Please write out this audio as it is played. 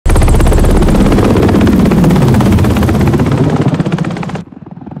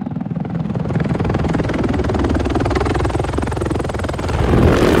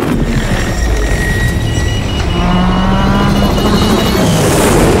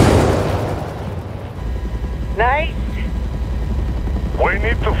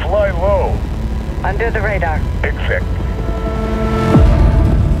under the radar. Exact.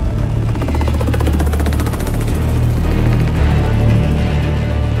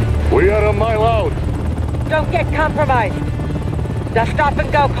 We are a mile out. Don't get compromised. Now stop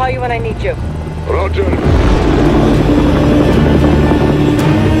and go. Call you when I need you. Roger.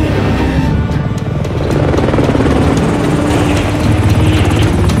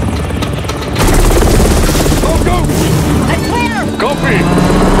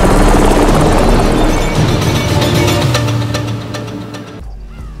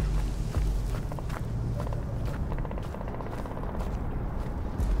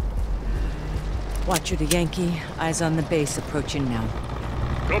 Watcher to Yankee, eyes on the base, approaching now.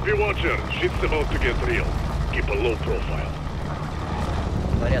 Copy, Watcher. Shit's about to get real. Keep a low profile.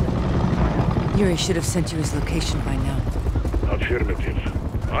 Yuri should have sent you his location by now. Affirmative.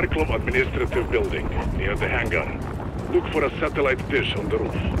 Arklov Administrative Building, near the hangar. Look for a satellite dish on the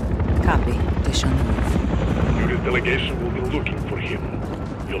roof. Copy. Dish on the roof. Yuri's delegation will be looking for him.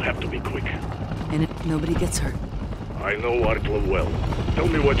 You'll have to be quick. And if nobody gets hurt. I know Arklov well. Tell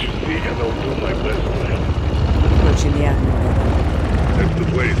me what you see and I'll do my best to help. Approaching the admin building. That's the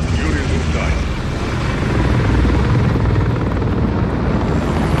place. Yuri's inside.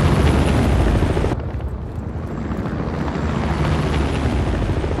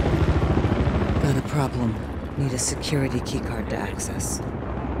 Got a problem. Need a security keycard to access.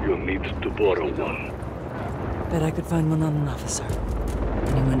 You'll need to borrow one. Bet I could find one on an officer.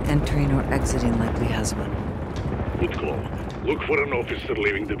 Anyone entering or exiting likely has one. Good call. Look for an officer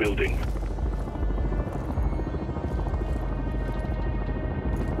leaving the building.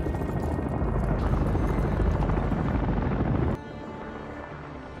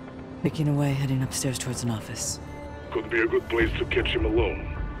 Making away, heading upstairs towards an office. Could be a good place to catch him alone.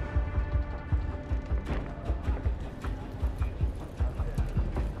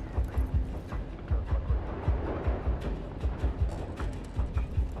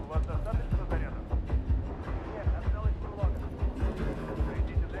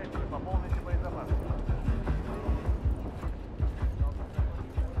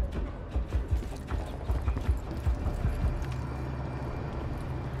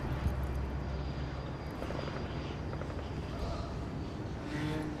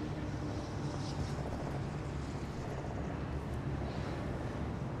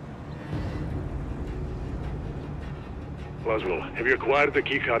 Laswell, have you acquired the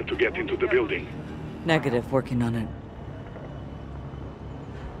keycard to get into the building? Negative, working on it.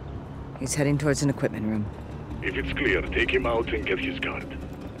 He's heading towards an equipment room. If it's clear, take him out and get his card.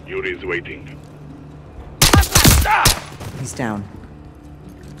 Yuri is waiting. He's down.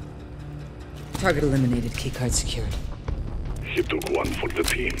 Target eliminated, keycard secured. He took one for the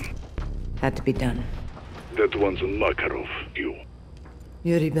team. Had to be done. That one's on Makarov, you.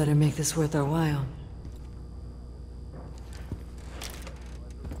 Yuri better make this worth our while.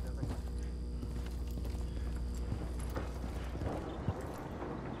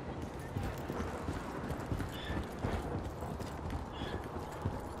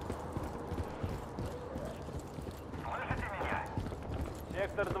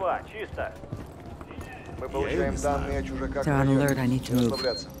 They're on alert, I need to move.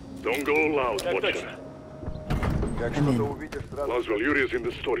 Don't go loud, Watcher. I'm in. Laswell, Yuri is in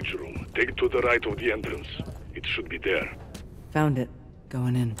the storage room. Take it to the right of the entrance. It should be there. Found it.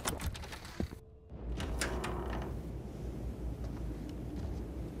 Going in.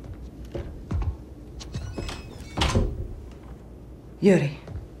 Yuri.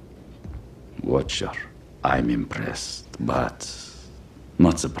 Watcher, I'm impressed, but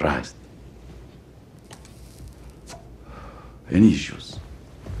not surprised. Any issues?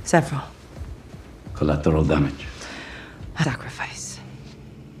 Several. Collateral damage? Sacrifice.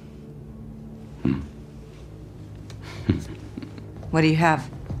 What do you have?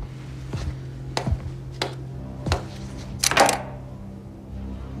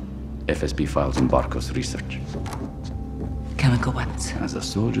 FSB files in Barkov's research. Chemical weapons. As a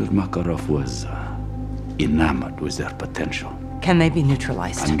soldier, Makarov was enamored with their potential. Can they be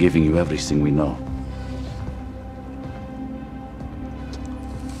neutralized? I'm giving you everything we know.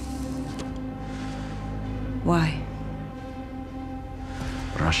 Why?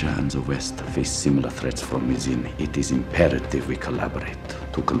 Russia and the West face similar threats from within. It is imperative we collaborate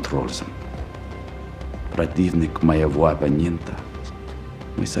to control them. Противник моего оппонента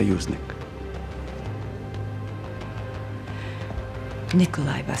 — мой союзник.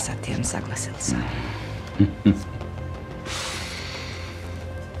 Nikolai бы с этим согласился.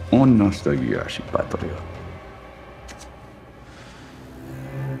 Он настоящий патриот.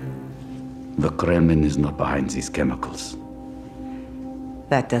 The Kremlin is not behind these chemicals.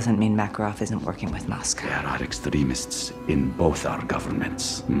 That doesn't mean Makarov isn't working with Moscow. There are extremists in both our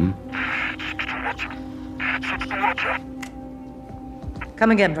governments. Hmm?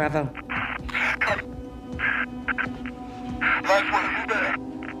 Come again, Bravo.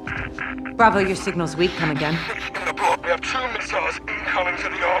 Bravo, your signal's weak. Come again. In the block, we have 2 missiles incoming to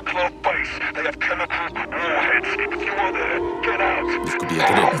the Arclov base. They have chemical warheads. If you are there, get out.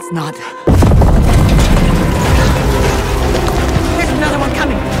 It's not. There's another one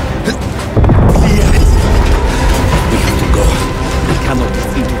coming. We have to go. We cannot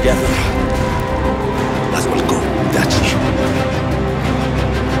be together. Laswell, go. Dachi.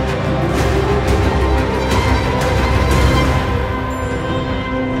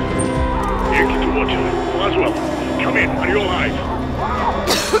 Laswell, come in. Are you alive?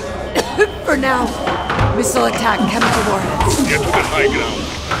 For now. Missile attack, chemical warheads. Get to the high ground.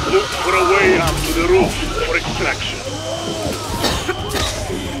 Look for a way up to the roof for extraction.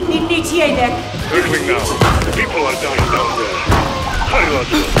 Need an ETA, Nick. Circling now. The people are dying down there. Hurry,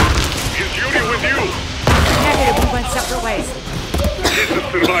 Laswell. Is Yuri with you? Negative, we went separate ways. He's a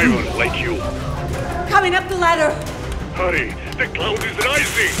survivor, like you. Coming up the ladder. Hurry, the cloud is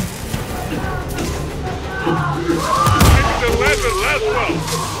rising. Take the ladder, Laswell.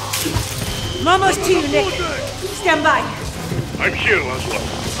 I'm almost to you, Nick. Stand by. I'm here, Laswell.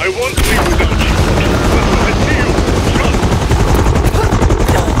 I won't leave without you. Laswell, I see you.